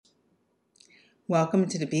Welcome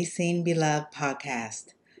to the Be Seen, Be Loved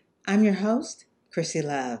podcast. I'm your host, Chrissy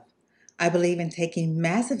Love. I believe in taking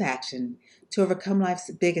massive action to overcome life's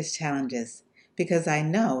biggest challenges because I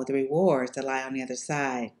know the rewards that lie on the other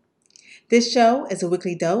side. This show is a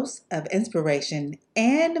weekly dose of inspiration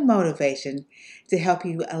and motivation to help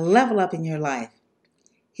you level up in your life.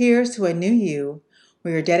 Here's to a new you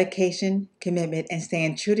where your dedication, commitment, and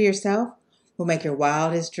staying true to yourself will make your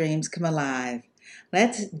wildest dreams come alive.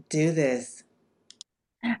 Let's do this.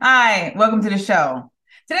 Hi, welcome to the show.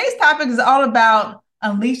 Today's topic is all about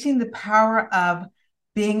unleashing the power of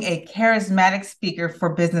being a charismatic speaker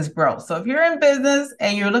for business growth. So, if you're in business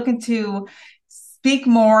and you're looking to speak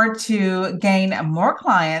more to gain more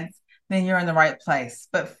clients, then you're in the right place.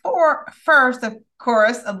 But for first, of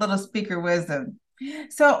course, a little speaker wisdom.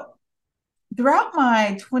 So, throughout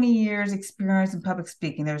my 20 years experience in public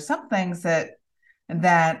speaking, there's some things that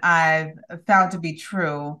I've found to be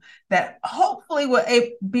true that hopefully will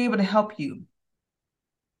be able to help you.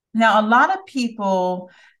 Now, a lot of people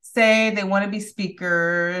say they want to be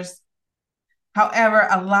speakers. However,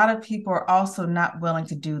 a lot of people are also not willing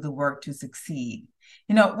to do the work to succeed.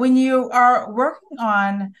 When you are working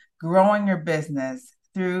on growing your business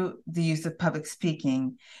through the use of public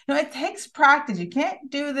speaking, it takes practice. You can't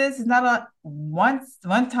do this. It's not a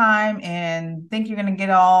one time and think you're going to get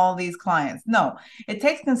all these clients. No, it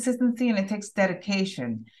takes consistency and it takes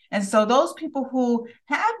dedication. And so those people who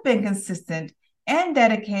have been consistent and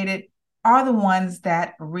dedicated are the ones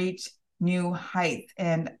that reach new heights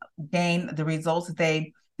and gain the results that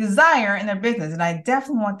they desire in their business. And I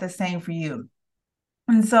definitely want the same for you.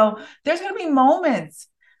 And so there's going to be moments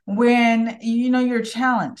when you're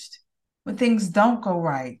challenged, when things don't go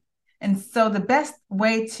right. And so the best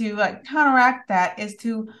way to counteract that is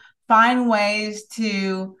to find ways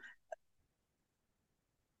to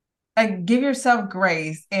give yourself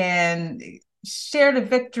grace and share the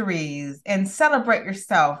victories and celebrate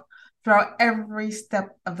yourself throughout every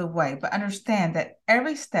step of the way. But understand that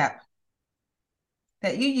every step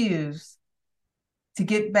that you use to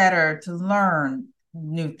get better, to learn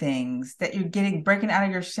new things, that you're breaking out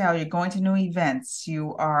of your shell, you're going to new events,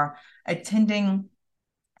 you are attending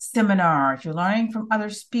seminars, you're learning from other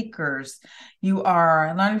speakers, you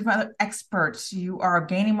are learning from other experts, you are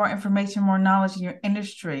gaining more information, more knowledge in your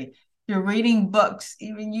industry. You're reading books,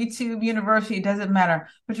 even YouTube University, it doesn't matter,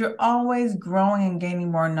 but you're always growing and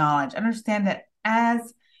gaining more knowledge. Understand that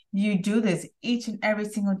as you do this each and every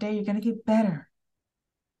single day, you're going to get better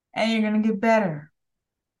and you're going to get better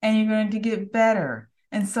and you're going to get better.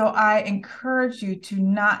 And so I encourage you to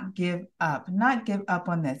not give up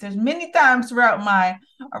on this. There's many times throughout my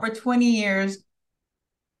over 20 years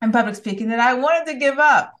in public speaking that I wanted to give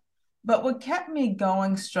up. But what kept me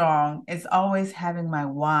going strong is always having my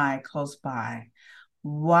why close by.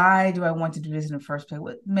 Why do I want to do this in the first place?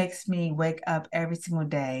 What makes me wake up every single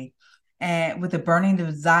day and with a burning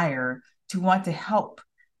desire to want to help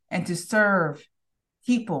and to serve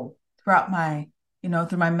people throughout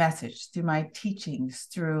through my message, through my teachings,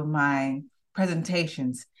 through my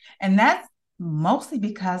presentations. And that's mostly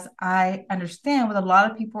because I understand what a lot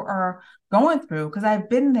of people are going through because I've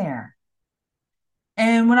been there.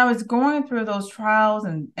 And when I was going through those trials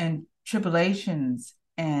and tribulations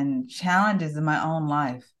and challenges in my own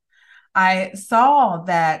life, I saw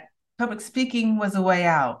that public speaking was a way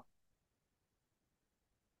out.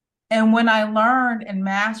 And when I learned and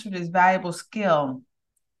mastered this valuable skill,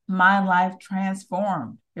 my life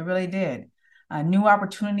transformed. It really did. New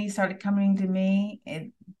opportunities started coming to me,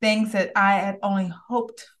 and things that I had only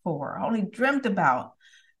hoped for, only dreamt about.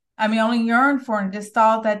 I mean, only yearned for, and just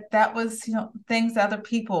thought that that was, things that other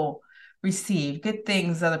people received, good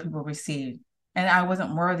things other people received, and I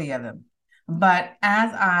wasn't worthy of them. But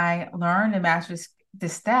as I learned and mastered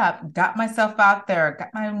this step, got myself out there,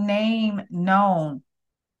 got my name known,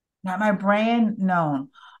 got my brand known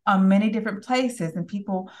on many different places, and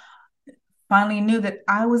people finally knew that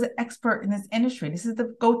I was an expert in this industry. This is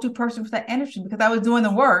the go-to person for that industry because I was doing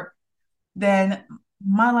the work. Then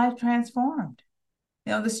my life transformed.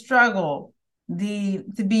 The struggle, the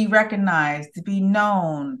to be recognized, to be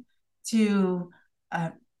known, to uh,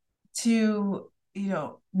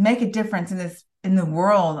 make a difference in the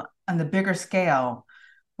world on the bigger scale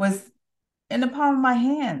was in the palm of my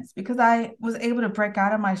hands because I was able to break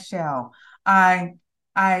out of my shell. I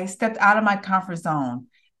I stepped out of my comfort zone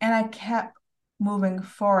and I kept moving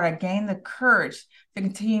forward. I gained the courage to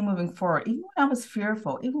continue moving forward, even when I was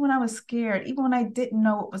fearful, even when I was scared, even when I didn't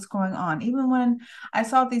know what was going on, even when I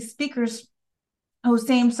saw these speakers who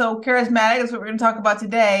seemed so charismatic. That's what we're going to talk about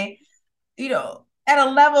today, at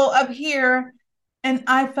a level up here. And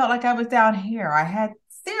I felt like I was down here. I had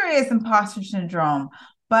serious imposter syndrome,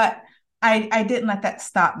 but I didn't let that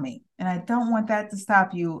stop me. And I don't want that to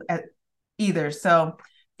stop you either. So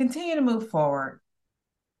continue to move forward.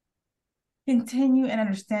 Continue and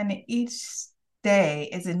understand that each day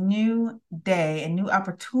is a new day, a new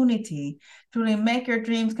opportunity to really make your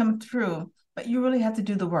dreams come true. But you really have to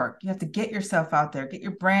do the work. You have to get yourself out there, get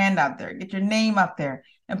your brand out there, get your name out there.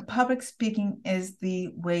 And public speaking is the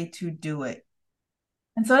way to do it.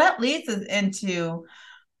 And so that leads us into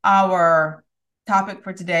our topic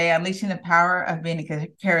for today, unleashing the power of being a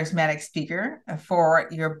charismatic speaker for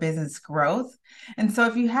your business growth. And so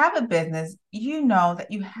if you have a business, you know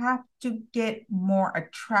that you have to get more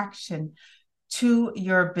attraction to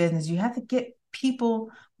your business. You have to get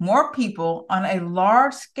more people on a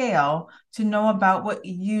large scale to know about what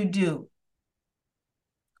you do,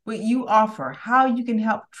 what you offer, how you can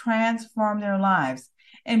help transform their lives.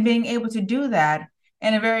 And being able to do that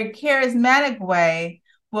in a very charismatic way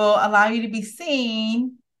will allow you to be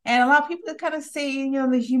seen and allow people to kind of see,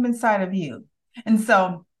 the human side of you. And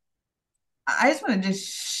so I just want to just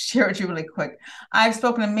share with you really quick. I've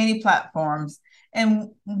spoken to many platforms,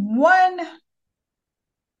 and one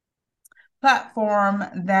platform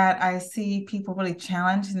that I see people really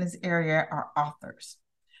challenged in this area are authors.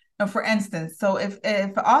 Now, for instance, so if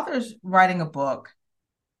an author's writing a book,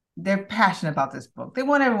 they're passionate about this book. They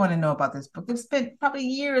want everyone to know about this book. They've spent probably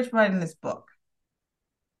years writing this book.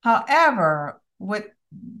 However, what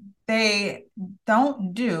they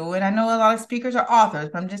don't do, and I know a lot of speakers are authors,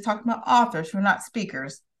 but I'm just talking about authors who are not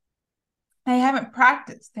speakers. They haven't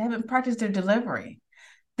practiced. They haven't practiced their delivery.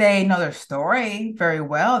 They know their story very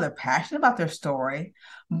well. They're passionate about their story.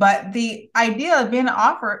 But the idea of being an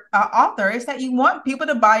author is that you want people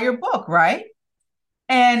to buy your book, right?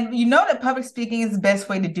 And you know that public speaking is the best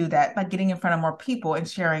way to do that, by getting in front of more people and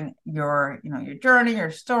sharing your journey, your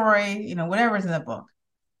story, whatever's in the book.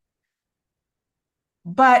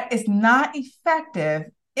 But it's not effective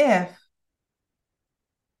if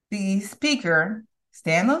the speaker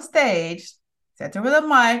stands on stage, sits over the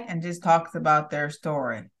mic, and just talks about their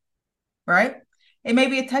story, right? It may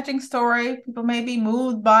be a touching story. People may be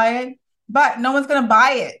moved by it, but no one's going to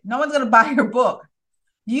buy it. No one's going to buy your book.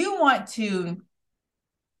 You want to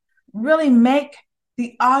really make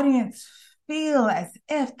the audience feel as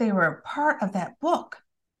if they were a part of that book.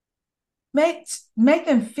 Make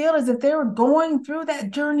them feel as if they were going through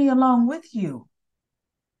that journey along with you.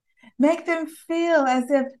 Make them feel as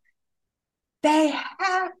if they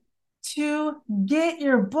have to get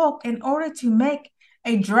your book in order to make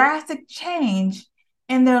a drastic change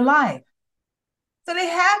in their life. So they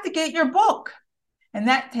have to get your book. And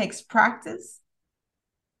that takes practice.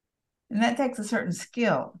 And that takes a certain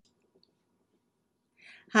skill.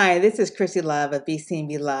 Hi, this is Chrissy Love of Be Seen,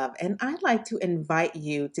 Be Loved, and I'd like to invite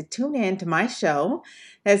you to tune in to my show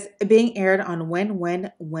that's being aired on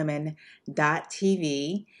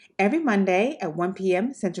WinWinWomen.tv every Monday at 1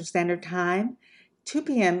 p.m. Central Standard Time, 2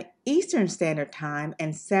 p.m. Eastern Standard Time,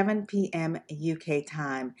 and 7 p.m. UK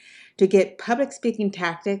time to get public speaking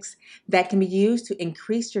tactics that can be used to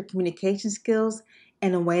increase your communication skills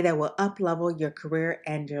in a way that will up-level your career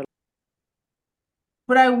and your life.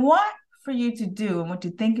 What I want for you to do and what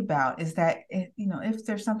to think about is that if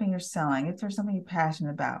there's something you're selling, if there's something you're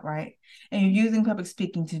passionate about, right, and you're using public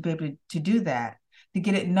speaking to be able to do that, to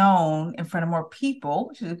get it known in front of more people,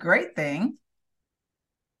 which is a great thing,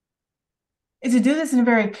 is to do this in a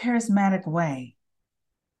very charismatic way.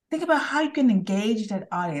 Think about how you can engage that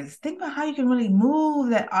audience. Think about how you can really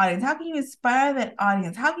move that audience. How can you inspire that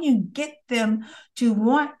audience? How can you get them to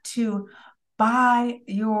want to buy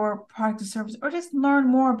your product or service, or just learn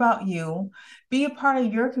more about you, be a part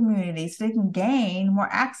of your community so they can gain more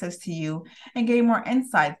access to you and gain more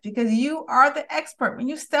insights, because you are the expert. When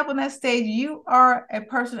you step on that stage, you are a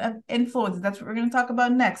person of influence. That's what we're going to talk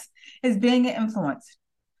about next, is being an influence.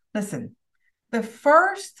 Listen, the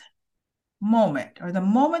first moment, or the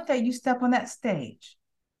moment that you step on that stage,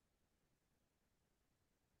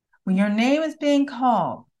 when your name is being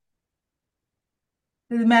called,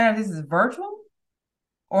 doesn't matter if this is virtual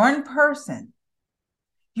or in person,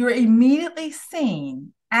 you're immediately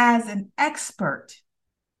seen as an expert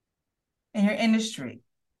in your industry.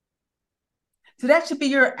 So that should be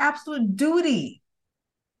your absolute duty,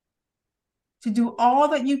 to do all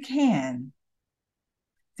that you can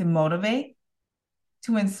to motivate,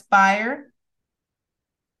 to inspire,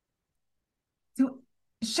 to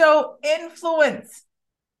show influence,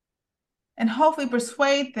 and hopefully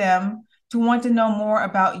persuade them to want to know more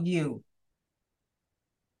about you.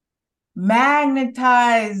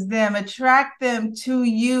 Magnetize them, attract them to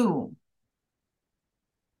you.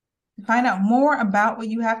 to find out more about what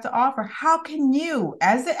you have to offer. How can you,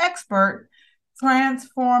 as the expert,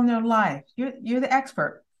 transform their life? You're the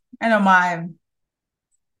expert. I know my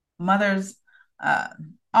mother's uh,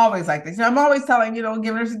 always like this. I'm always telling,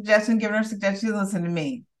 giving her suggestions, listen to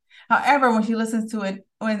me. However, when she listens to it,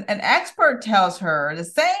 when an expert tells her the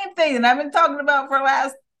same thing that I've been talking about for the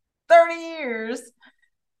last 30 years,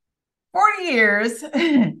 40 years,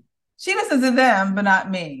 she listens to them, but not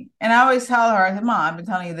me. And I always tell her, I said, Mom, I've been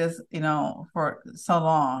telling you this, for so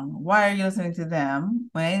long. Why are you listening to them?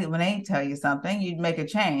 When they tell you something, you make a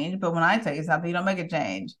change. But when I tell you something, you don't make a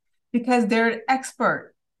change because they're an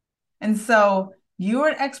expert. And so you're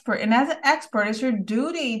an expert. And as an expert, it's your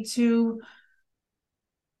duty to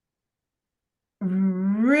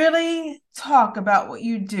really talk about what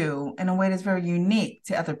you do in a way that's very unique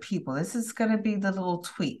to other people. This is going to be the little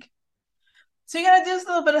tweak. So you got to do this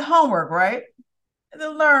little bit of homework, right? To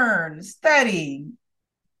learn, study,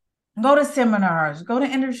 go to seminars, go to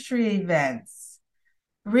industry events,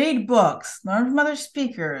 read books, learn from other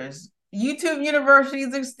speakers. YouTube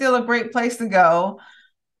universities are still a great place to go.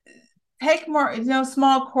 Take more,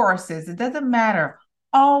 small courses. It doesn't matter.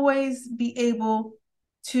 Always be able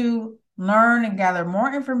to learn and gather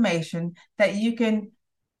more information that you can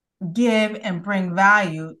give and bring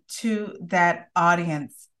value to that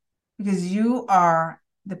audience because you are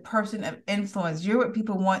the person of influence. You're what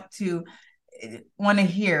people want to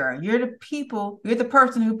hear. You're the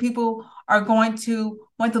person who people are going to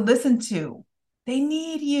want to listen to. They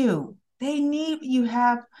need you. They need what you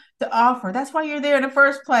have to offer. That's why you're there in the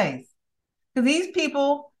first place. Because these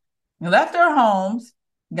people left their homes,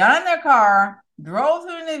 got in their car, drove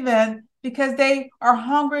to an event because they are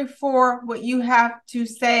hungry for what you have to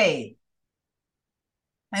say.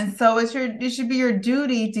 And so it should be your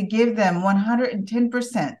duty to give them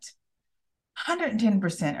 110%,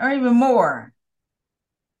 110%, or even more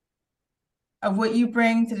of what you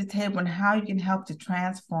bring to the table and how you can help to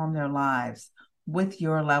transform their lives with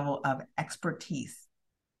your level of expertise.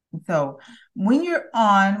 And so when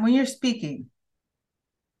you're speaking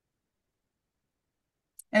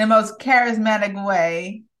in the most charismatic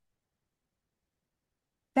way,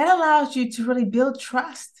 that allows you to really build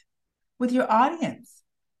trust with your audience.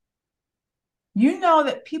 You know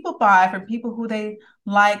that people buy from people who they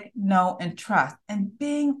like, know, and trust. And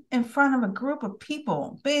being in front of a group of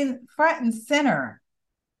people, being front and center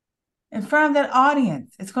in front of that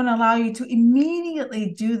audience, it's going to allow you to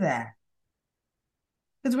immediately do that.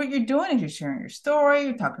 Because what you're doing is you're sharing your story,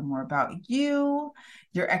 you're talking more about you,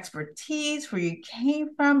 your expertise, where you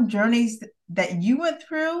came from, journeys that you went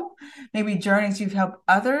through, maybe journeys you've helped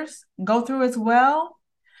others go through as well,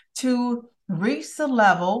 to reach the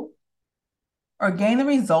level or gain the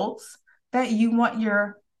results that you want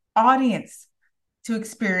your audience to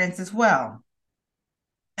experience as well.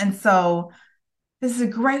 And so this is a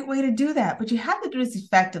great way to do that, but you have to do this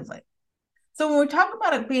effectively. So when we talk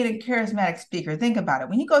about it being a charismatic speaker, think about it.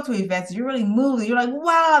 When you go to events, you're really moved. You're like,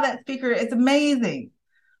 wow, that speaker is amazing.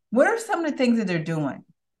 What are some of the things that they're doing?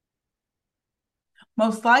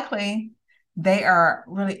 Most likely, they are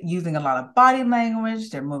really using a lot of body language.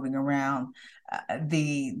 They're moving around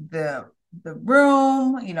the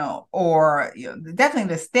room, or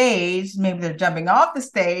definitely the stage. Maybe they're jumping off the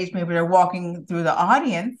stage. Maybe they're walking through the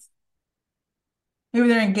audience. Maybe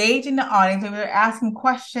they're engaging the audience. Maybe they're asking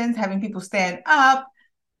questions, having people stand up,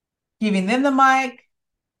 giving them the mic.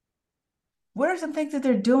 What are some things that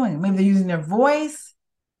they're doing? Maybe they're using their voice.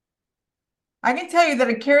 I can tell you that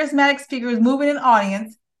a charismatic speaker who's moving an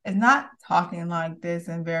audience is not talking like this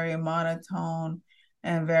and very monotone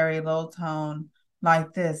and very low tone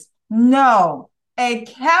like this. No, a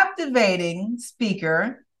captivating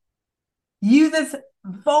speaker uses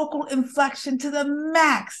vocal inflection to the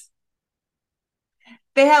max.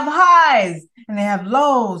 They have highs and they have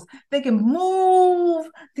lows. They can move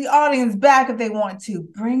the audience back if they want to,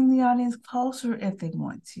 bring the audience closer if they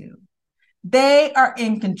want to. They are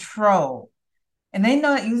in control, and they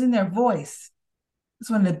know that using their voice is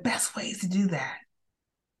one of the best ways to do that.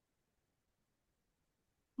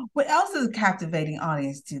 What else does a captivating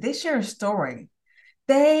audience do? They share a story.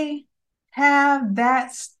 They have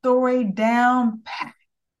that story down pat.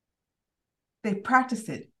 They practice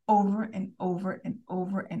it over and over and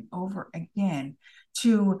over and over again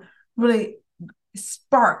to really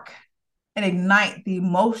spark and ignite the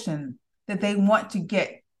emotion that they want to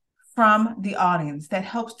get from the audience. That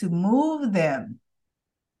helps to move them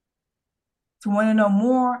to want to know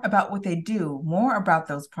more about what they do, more about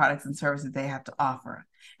those products and services they have to offer.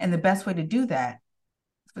 And the best way to do that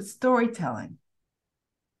is with storytelling.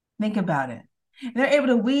 Think about it. They're able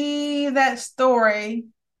to weave that story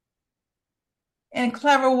in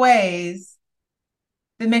clever ways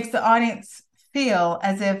that makes the audience feel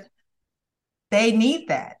as if they need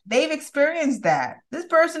that. They've experienced that. This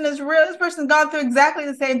person is real. This person's gone through exactly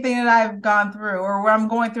the same thing that I've gone through or what I'm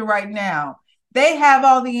going through right now. They have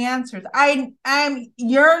all the answers. I'm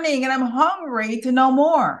yearning and I'm hungry to know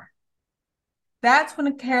more. That's when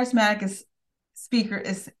a charismatic speaker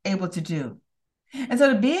is able to do. And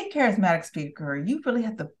so to be a charismatic speaker, you really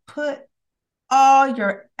have to put all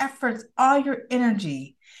your efforts, all your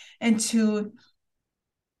energy into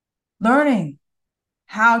learning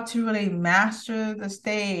how to really master the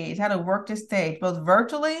stage, how to work the stage, both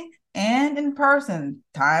virtually and in person.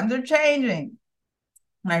 Times are changing.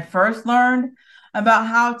 When I first learned about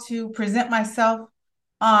how to present myself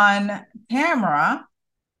on camera,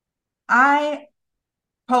 I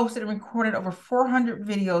posted and recorded over 400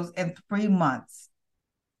 videos in 3 months.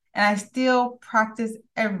 And I still practice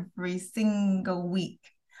every single week.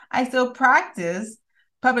 I still practice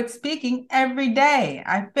public speaking every day.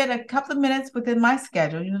 I fit a couple of minutes within my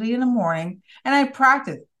schedule, usually in the morning, and I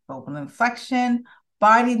practice vocal inflection,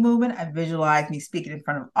 body movement. I visualize me speaking in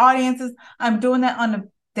front of audiences. I'm doing that on a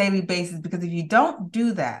daily basis because if you don't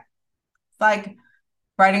do that, it's like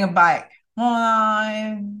riding a bike. Well,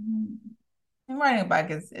 riding a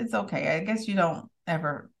bike it's okay. I guess you don't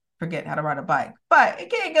ever forget how to ride a bike, but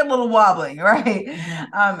it can get a little wobbly, right?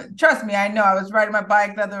 Trust me, I know. I was riding my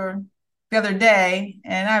bike the other day,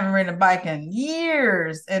 and I haven't ridden a bike in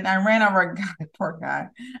years, and I ran over a guy, poor guy.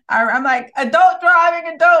 I'm like, adult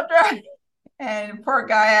driving. And poor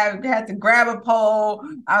guy, I had to grab a pole.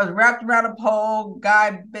 I was wrapped around a pole.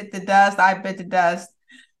 Guy bit the dust. I bit the dust.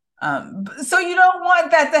 So you don't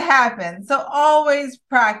want that to happen. So always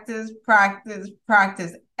practice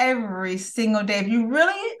every single day. If you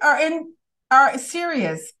really are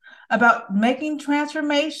serious about making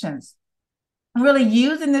transformations, really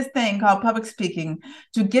using this thing called public speaking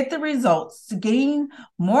to get the results, to gain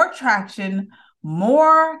more traction,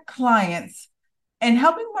 more clients, and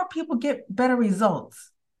helping more people get better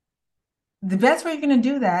results. The best way you're going to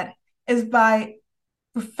do that is by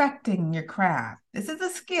perfecting your craft. This is a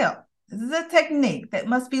skill. This is a technique that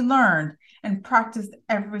must be learned and practiced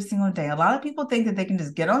every single day. A lot of people think that they can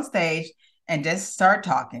just get on stage and just start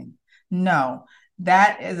talking. No,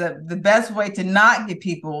 that is the best way to not get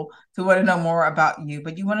people to want to know more about you.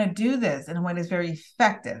 But you want to do this in a way that's very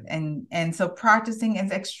effective. And so practicing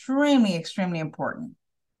is extremely, extremely important.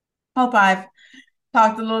 Hope I've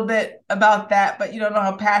talked a little bit about that, but you don't know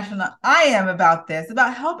how passionate I am about this,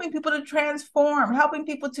 about helping people to transform, helping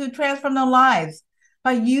people to transform their lives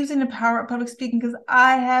by using the power of public speaking, because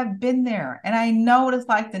I have been there and I know what it's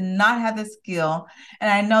like to not have the skill. And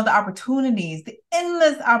I know the opportunities, the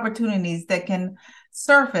endless opportunities that can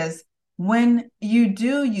surface when you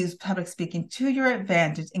do use public speaking to your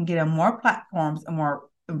advantage and get on more platforms and more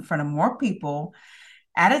in front of more people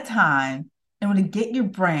at a time and really get your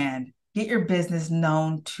brand, get your business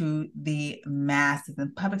known to the masses.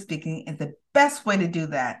 And public speaking is the best way to do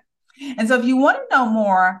that. And so if you want to know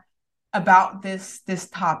more about this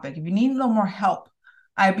topic, if you need a little more help,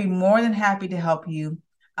 I'd be more than happy to help you.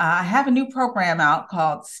 I have a new program out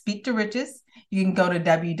called Speak to Riches. You can go to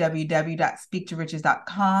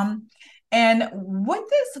www.speaktoriches.com. And what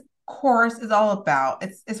this course is all about,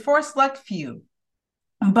 it's for a select few,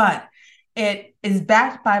 but it is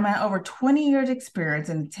backed by my over 20 years experience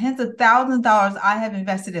and tens of thousands of dollars I have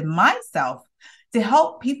invested in myself to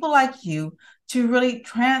help people like you to really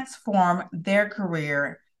transform their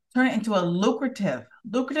career, turn it into a lucrative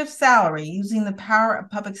salary using the power of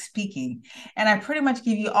public speaking. And I pretty much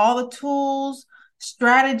give you all the tools,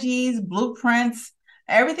 strategies, blueprints,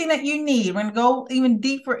 everything that you need. We're going to go even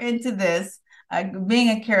deeper into this, being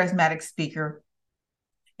a charismatic speaker,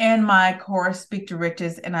 and my course, Speak to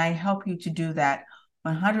Riches, and I help you to do that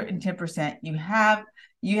 110%.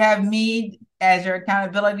 You have me as your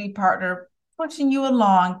accountability partner, pushing you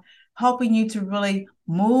along, helping you to really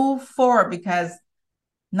move forward, because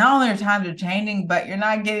not only are times are changing, but you're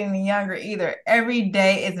not getting any younger either. Every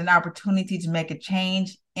day is an opportunity to make a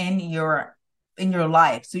change in your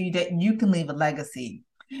life so that you can leave a legacy.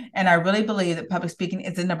 And I really believe that public speaking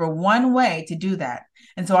is the number one way to do that.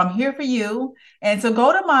 And so I'm here for you. And so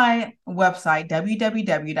go to my website,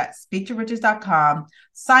 www.speaktoriches.com,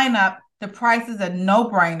 sign up. The price is a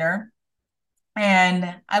no-brainer.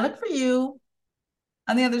 And I look for you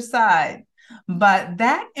on the other side. But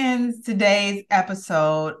that ends today's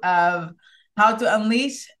episode of how to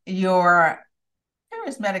unleash your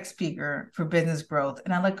charismatic speaker for business growth.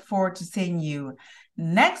 And I look forward to seeing you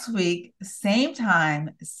next week, same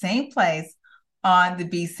time, same place on the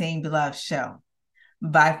Be Seen Beloved show.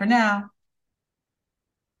 Bye for now.